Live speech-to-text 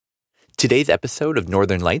Today's episode of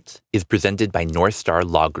Northern Lights is presented by North Star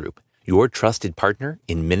Law Group, your trusted partner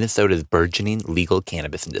in Minnesota's burgeoning legal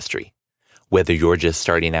cannabis industry. Whether you're just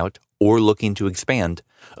starting out or looking to expand,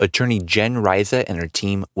 attorney Jen Riza and her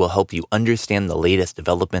team will help you understand the latest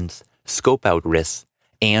developments, scope out risks,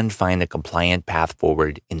 and find a compliant path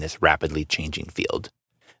forward in this rapidly changing field.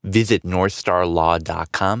 Visit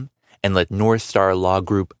northstarlaw.com and let North Star Law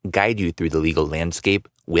Group guide you through the legal landscape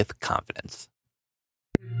with confidence.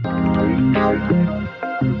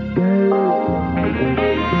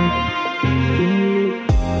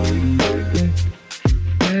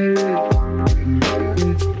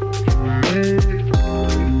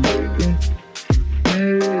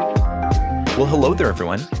 Well, hello there,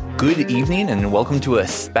 everyone. Good evening, and welcome to a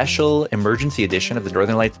special emergency edition of the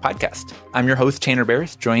Northern Lights podcast. I'm your host, Tanner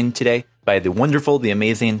Barris, joined today by the wonderful, the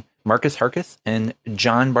amazing Marcus Harkis and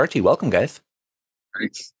John Barty. Welcome, guys.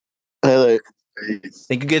 Thanks. Hello.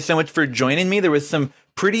 Thank you guys so much for joining me. There was some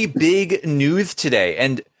pretty big news today.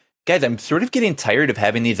 And guys, I'm sort of getting tired of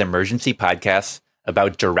having these emergency podcasts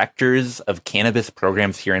about directors of cannabis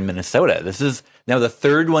programs here in Minnesota. This is now the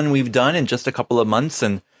third one we've done in just a couple of months.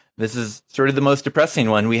 And this is sort of the most depressing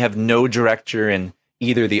one. We have no director in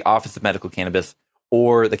either the Office of Medical Cannabis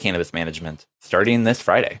or the Cannabis Management starting this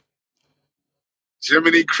Friday.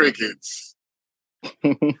 Jiminy Crickets.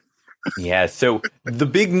 Yeah, so the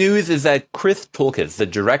big news is that Chris Tholkes, the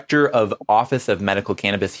director of Office of Medical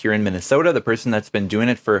Cannabis here in Minnesota, the person that's been doing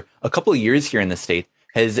it for a couple of years here in the state,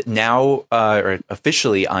 has now, or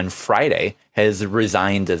officially on Friday, has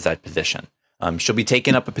resigned as that position. She'll be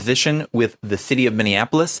taking up a position with the city of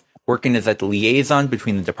Minneapolis, working as that liaison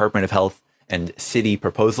between the Department of Health and city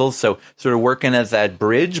proposals. So sort of working as that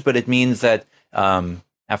bridge, but it means that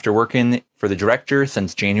after working for the director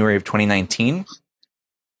since January of 2019,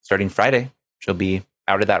 starting Friday, she'll be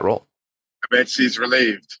out of that role. I bet she's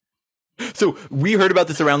relieved. So we heard about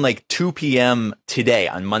this around like 2 p.m. today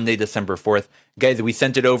on Monday, December 4th. Guys, we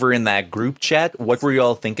sent it over in that group chat. What were you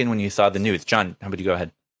all thinking when you saw the news? John, how about you go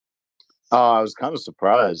ahead? I was kind of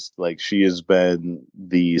surprised. Like, she has been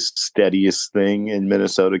the steadiest thing in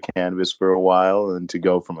Minnesota cannabis for a while, and to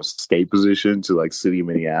go from a state position to like city of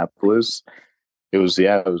Minneapolis, it was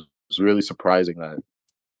really surprising that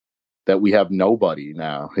we have nobody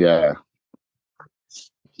now.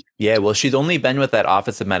 Yeah, well, she's only been with that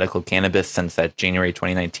Office of Medical Cannabis since that January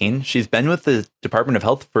 2019. She's been with the Department of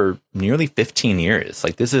Health for nearly 15 years.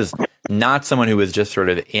 Like, this is not someone who was just sort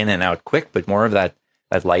of in and out quick, but more of that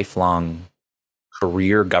lifelong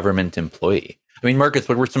career government employee. I mean, Marcus,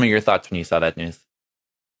 what were some of your thoughts when you saw that news?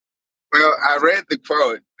 Well, I read the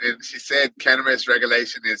quote, and she said cannabis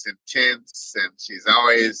regulation is intense, and she's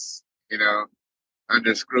always,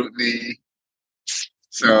 under scrutiny.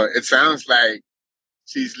 So it sounds like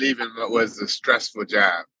she's leaving what was a stressful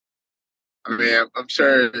job. I mean, I'm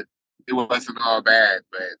sure it wasn't all bad,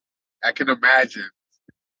 but I can imagine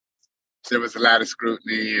there was a lot of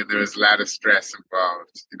scrutiny and there was a lot of stress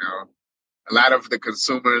involved. A lot of the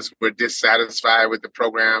consumers were dissatisfied with the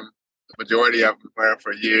program. The majority of them were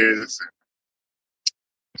for years.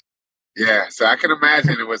 Yeah, so I can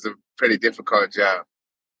imagine it was a pretty difficult job.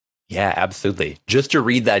 Yeah, absolutely. Just to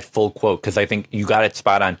read that full quote, because I think you got it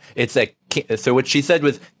spot on. It's like, so what she said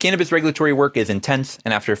was, cannabis regulatory work is intense,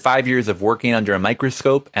 and after 5 years of working under a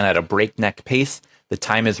microscope and at a breakneck pace, the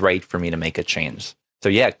time is right for me to make a change. So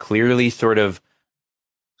yeah, clearly sort of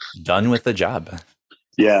done with the job.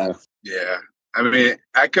 Yeah. I mean,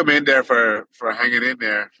 I commend her for hanging in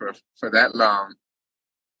there for that long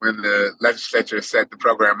when the legislature set the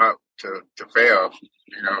program up to fail,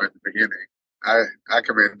 at the beginning. I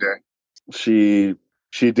commend her. She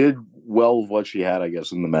did well with what she had, I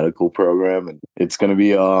guess, in the medical program, and it's going to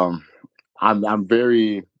be. I'm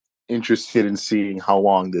very interested in seeing how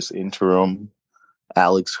long this interim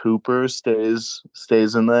Alex Hooper stays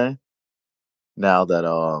in there. Now that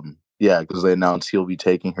because they announced he'll be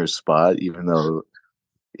taking her spot, even though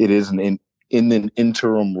it is in an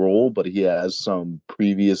interim role, but he has some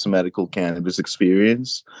previous medical cannabis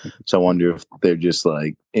experience. So I wonder if they're just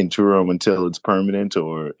like interim until it's permanent,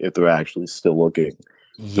 or if they're actually still looking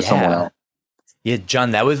for someone else. Yeah,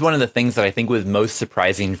 John, that was one of the things that I think was most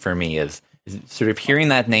surprising for me is sort of hearing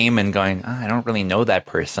that name and going, I don't really know that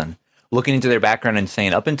person. Looking into their background and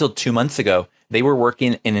saying up until 2 months ago, they were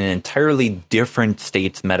working in an entirely different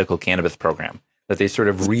state's medical cannabis program, that they sort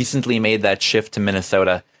of recently made that shift to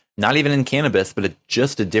Minnesota. Not even in cannabis, but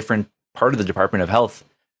just a different part of the Department of Health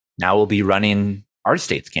now will be running our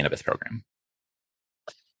state's cannabis program.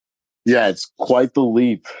 Yeah, it's quite the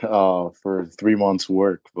leap for 3 months'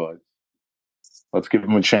 work, but let's give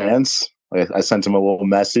him a chance. I sent him a little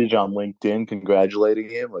message on LinkedIn congratulating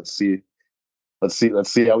him. Let's see let's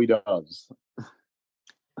see how he does.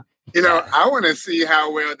 You know, I want to see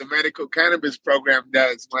how well the medical cannabis program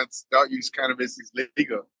does once adult use cannabis is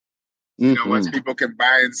legal. You know, once people can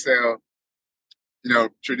buy and sell, you know,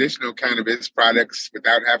 traditional cannabis products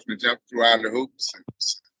without having to jump through all the hoops.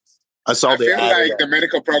 I feel like the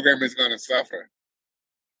medical program is going to suffer.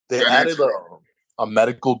 They added a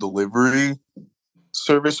medical delivery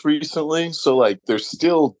service recently, so like they're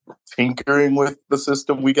still tinkering with the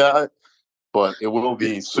system we got, but it will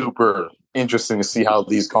be super interesting to see how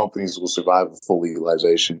these companies will survive a full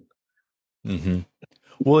legalization. Mm-hmm.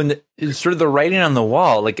 Well, and sort of the writing on the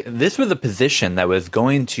wall, like this was a position that was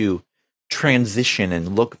going to transition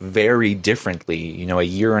and look very differently, you know, a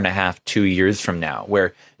year and a half, 2 years from now,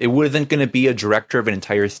 where it wasn't going to be a director of an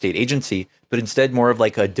entire state agency, but instead more of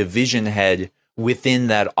like a division head within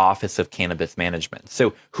that Office of Cannabis Management.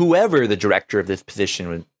 So whoever the director of this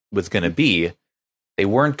position was going to be, they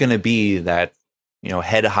weren't going to be that, you know,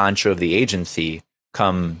 head honcho of the agency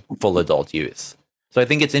come full adult use. So I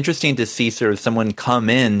think it's interesting to see sort of someone come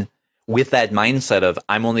in with that mindset of,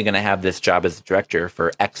 I'm only going to have this job as a director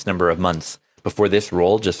for X number of months before this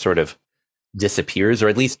role just sort of disappears, or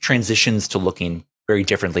at least transitions to looking very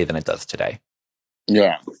differently than it does today.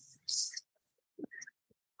 Yeah.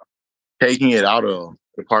 Taking it out of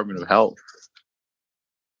Department of Health.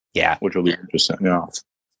 Yeah. Which will be interesting. Yeah.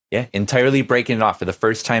 Yeah. Entirely breaking it off for the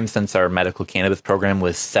first time since our medical cannabis program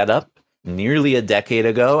was set up nearly a decade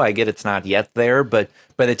ago. I get it's not yet there, but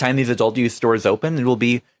by the time these adult use stores open, it will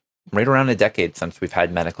be right around a decade since we've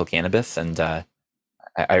had medical cannabis. And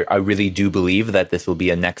I really do believe that this will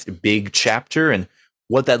be a next big chapter. And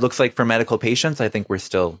what that looks like for medical patients, I think we're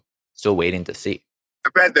still waiting to see. I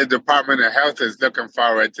bet the Department of Health is looking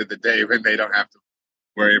forward to the day when they don't have to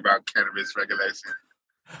worry about cannabis regulation.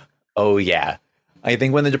 Oh, yeah. I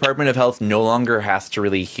think when the Department of Health no longer has to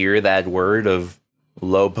really hear that word of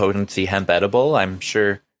low potency hemp edible, I'm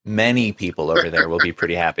sure many people over there will be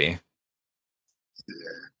pretty happy. Yeah.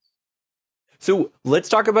 So let's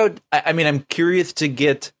talk about, I mean, I'm curious to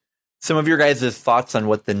get some of your guys' thoughts on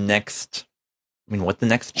what the next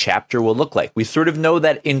chapter will look like. We sort of know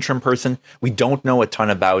that interim person. We don't know a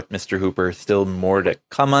ton about Mr. Hooper. Still more to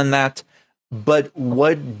come on that. But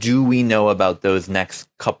what do we know about those next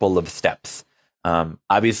couple of steps?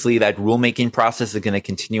 Obviously, that rulemaking process is going to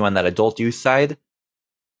continue on that adult use side.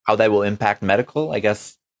 How that will impact medical, I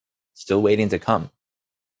guess, still waiting to come.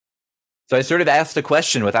 So I sort of asked a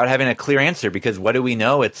question without having a clear answer, because what do we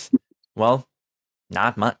know? It's, well,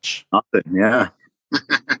 not much. Nothing, yeah.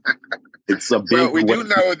 It's a big... Well, we do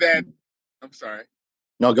know that... I'm sorry.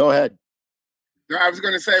 No, go ahead. No, I was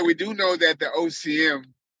going to say, we do know that the OCM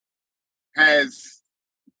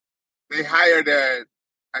they hired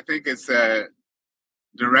I think it's a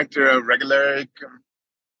director of regulatory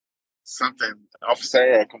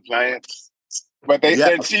officer or compliance. But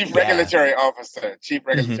they're chief regulatory officer. Chief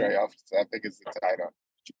regulatory officer, I think is the title.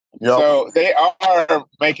 Yep. So they are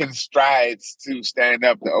making strides to stand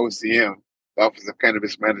up the OCM, the Office of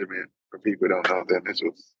Cannabis Management, for people who don't know the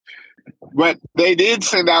initials. But they did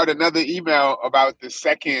send out another email about the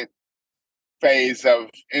second phase of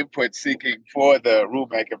input seeking for the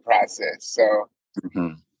rulemaking process. So,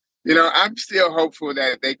 you know, I'm still hopeful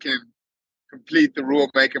that they can complete the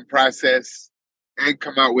rulemaking process and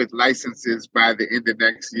come out with licenses by the end of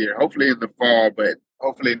next year. Hopefully in the fall, but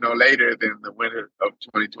hopefully no later than the winter of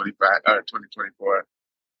 2025 or 2024.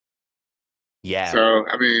 Yeah. So,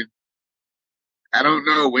 I mean, I don't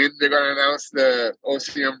know when they're going to announce the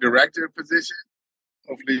OCM director position.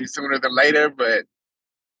 Hopefully sooner than later, but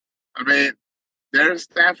I mean, they're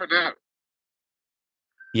staffing up.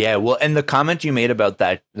 Yeah, well, and the comment you made about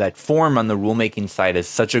that form on the rulemaking side is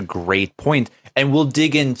such a great point. And we'll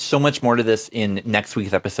dig in so much more to this in next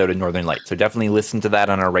week's episode of Northern Light. So definitely listen to that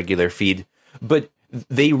on our regular feed. But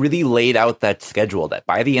they really laid out that schedule that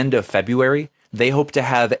by the end of February, they hope to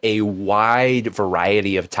have a wide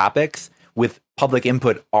variety of topics with public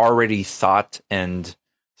input already sought and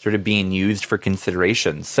sort of being used for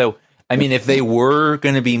consideration. So, I mean, if they were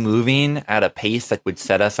going to be moving at a pace that would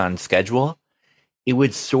set us on schedule, it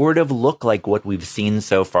would sort of look like what we've seen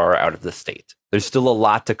so far out of the state. There's still a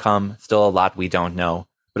lot to come, still a lot we don't know,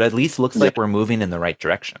 but at least looks like we're moving in the right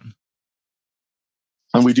direction.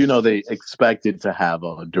 And we do know they expected to have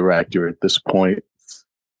a director at this point.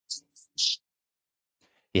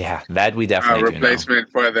 Yeah, that we definitely do know. Replacement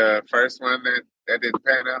for the first one that didn't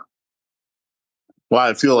pan out. Well,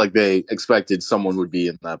 I feel like they expected someone would be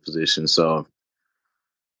in that position, so...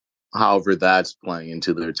 However, that's playing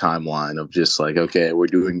into their timeline of just like, okay, we're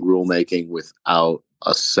doing rulemaking without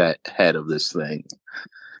a set head of this thing.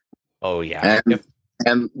 Oh, yeah.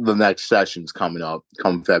 And the next session's coming up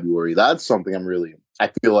come February. That's something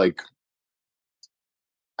I feel like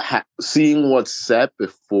seeing what's set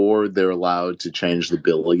before they're allowed to change the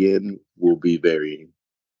bill again will be very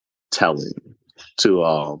telling to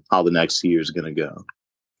how the next year is going to go.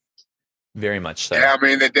 Very much so. Yeah, I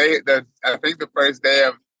mean, I think the first day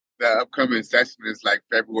of the upcoming session is like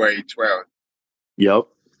February 12th. Yep.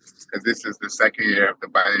 Because this is the second year of the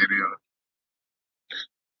biennial.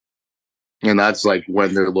 And that's like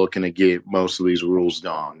when they're looking to get most of these rules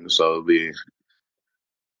done. So it'll be,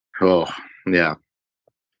 yeah.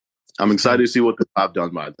 I'm excited to see what they'll have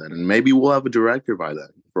done by then. And maybe we'll have a director by then,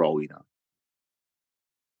 for all we know.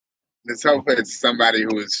 Let's hope it's somebody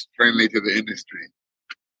who is friendly to the industry.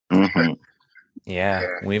 Mm-hmm. Yeah,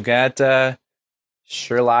 we've got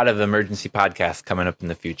sure a lot of emergency podcasts coming up in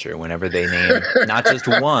the future whenever they name not just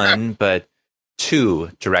one, but two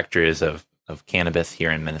directors of cannabis here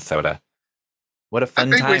in Minnesota. What a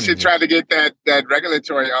fun time. I think we should try to get that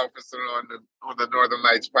regulatory officer on the Northern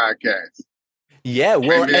Lights podcast. Yeah,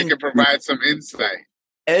 well, maybe they can provide some insight.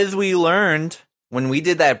 As we learned when we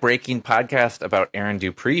did that breaking podcast about Erin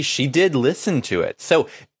Dupree, she did listen to it. So,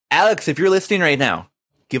 Alex, if you're listening right now,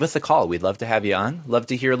 give us a call. We'd love to have you on. Love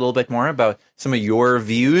to hear a little bit more about some of your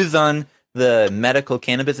views on the medical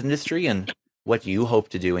cannabis industry and what you hope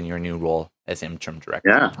to do in your new role as interim director.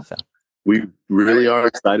 Yeah, so we really are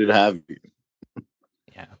excited to have you.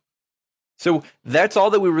 Yeah. So that's all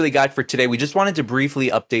that we really got for today. We just wanted to briefly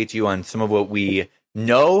update you on some of what we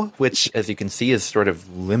know, which, as you can see, is sort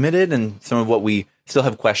of limited, and some of what we still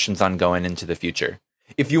have questions on going into the future.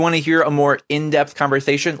 If you want to hear a more in-depth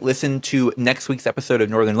conversation, listen to next week's episode of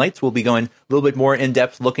Northern Lights. We'll be going a little bit more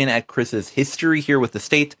in-depth, looking at Chris's history here with the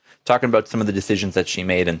state, talking about some of the decisions that she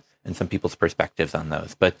made and some people's perspectives on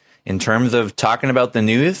those. But in terms of talking about the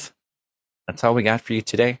news, that's all we got for you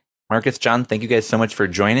today. Marcus, John, thank you guys so much for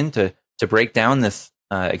joining to break down this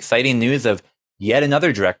exciting news of yet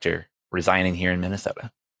another director resigning here in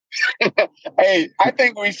Minnesota. Hey, I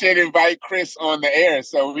think we should invite Chris on the air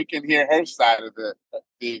so we can hear her side of the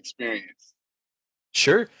experience.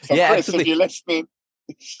 Sure. So yeah, Chris, absolutely. If you're listening,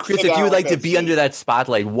 Chris, if you would like to be under that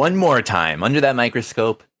spotlight one more time, under that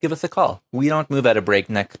microscope, give us a call. We don't move at a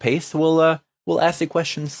breakneck pace. We'll ask you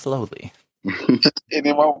questions slowly. And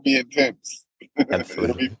it won't be intense.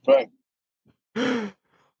 Absolutely. It'll be fun.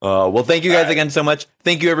 Well, thank you guys again so much.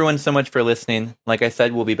 Thank you, everyone, so much for listening. Like I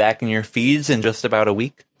said, we'll be back in your feeds in just about a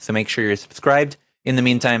week, so make sure you're subscribed. In the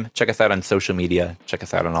meantime, check us out on social media. Check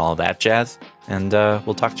us out on all of that jazz. And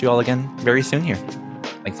we'll talk to you all again very soon here.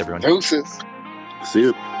 Thanks, everyone. Deuces. See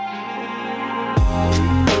you.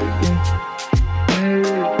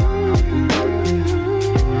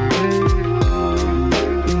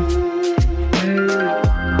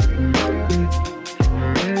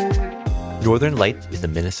 Northern Lights is a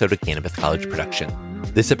Minnesota Cannabis College production.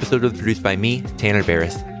 This episode was produced by me, Tanner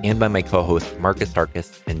Barris, and by my co-hosts Marcus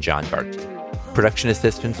Sarkis and John Bart. Production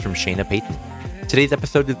assistance from Shayna Payton. Today's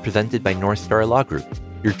episode is presented by North Star Law Group,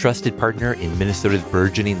 your trusted partner in Minnesota's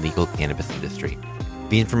burgeoning legal cannabis industry.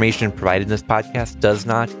 The information provided in this podcast does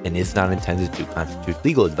not and is not intended to constitute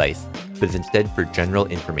legal advice, but is instead for general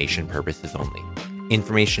information purposes only.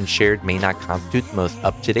 Information shared may not constitute the most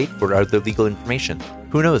up-to-date or other legal information.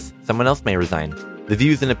 Who knows? Someone else may resign. The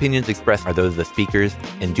views and opinions expressed are those of the speakers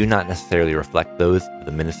and do not necessarily reflect those of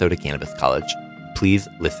the Minnesota Cannabis College. Please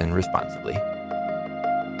listen responsibly.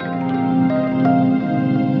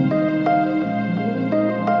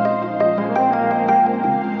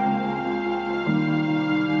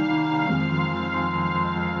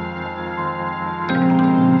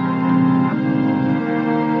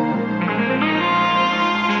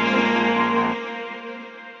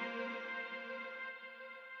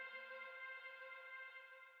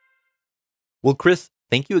 Well, Chris,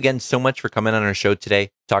 thank you again so much for coming on our show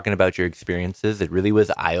today, talking about your experiences. It really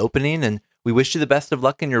was eye-opening, and we wish you the best of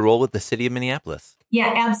luck in your role with the city of Minneapolis.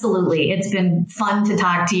 Yeah, absolutely. It's been fun to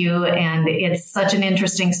talk to you, and it's such an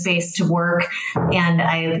interesting space to work, and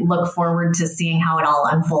I look forward to seeing how it all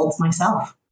unfolds myself.